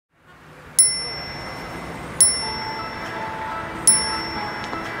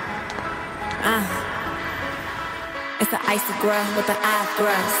It's an icy girl with the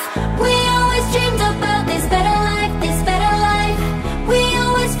eyebrows. We always dreamed about this better life, this better life. We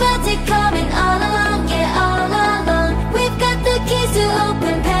always felt it coming all along, yeah, all along. We've got the keys to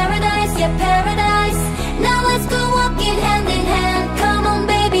open paradise, yeah, paradise. Now let's go walking hand in hand. Come on,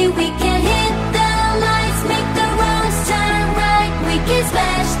 baby, we can hit the lights, make the wrongs turn right. We can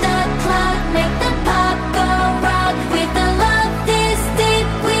smash the clock, make the pop go rock. With the love this deep,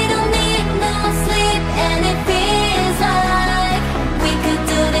 we don't need no sleep, and it feels like we could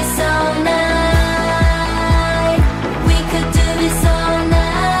do this all night. We could do this all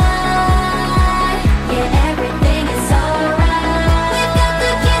night. Yeah, everything is alright. We've got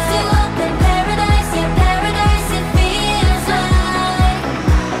the keys to open paradise, yeah, paradise. It feels like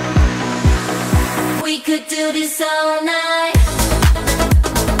we could do this all night.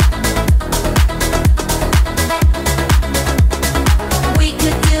 We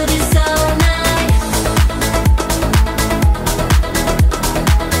could do this all night.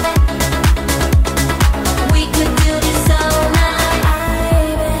 We could do this all night.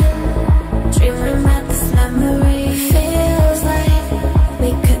 I've been dreaming about this memory. Feels like we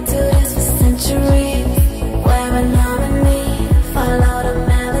could do this for centuries. Wearing harmony, follow the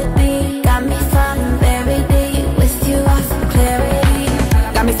melody. Got me falling very deep with you, I feel clarity.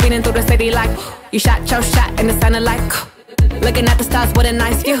 Got me speeding through the city like you shot your shot and it sounded like looking at the stars, what a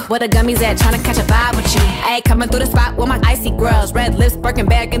nice view. Where the gummies at, trying to catch a vibe with you. Ayy, coming through the spot with my icy girls. Red lips, Birkin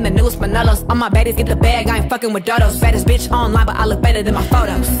bag in the news, Manelos. All my baddies get the bag, I ain't fucking with dodos. Baddest bitch online, but I look better than my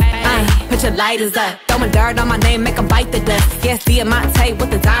photos. Put your lighters up, throwing dirt on my name, make 'em bite the dust. Yes, Diamante with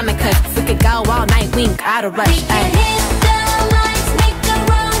the diamond cuts. We could go all night, we ain't gotta rush. We can hit the lights, make the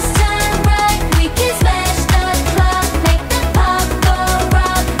wrongs turn right. We can smash the clock, make the pop go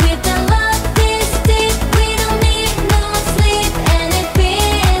rock. With the love this deep, we don't need no sleep, and it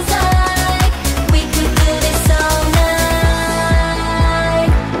feels like we could do this all night.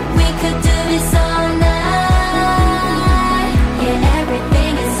 We could do this all night. Yeah,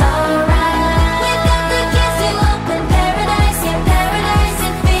 everything is alright. We've got the keys to open paradise, yeah, paradise.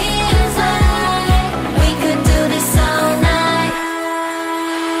 It feels like we could do this all night.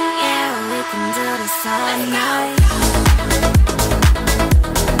 Yeah, we can do this all night.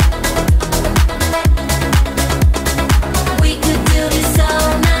 We could do this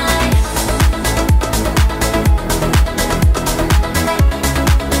all night.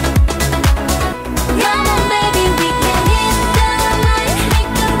 Come on, baby, we can hit the lights,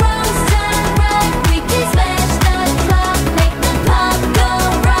 make the wrongs turn right. We can smash the clock, make the pop go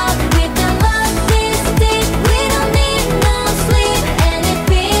rock. With the love this deep, we don't need no sleep, and it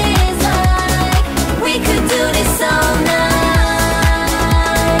feels like we could do this all night.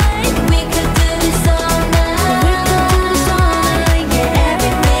 We could do this all night. Yeah,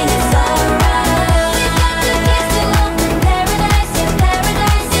 everything is alright. We've got the keys to open paradise, yeah,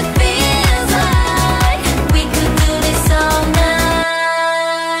 paradise. It feels like we could do this all night.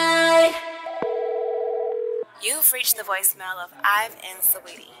 You've reached the voicemail of IVE and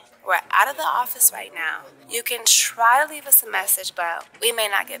Saweetie. We're out of the office right now. You can try to leave us a message, but we may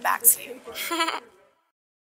not get back to you.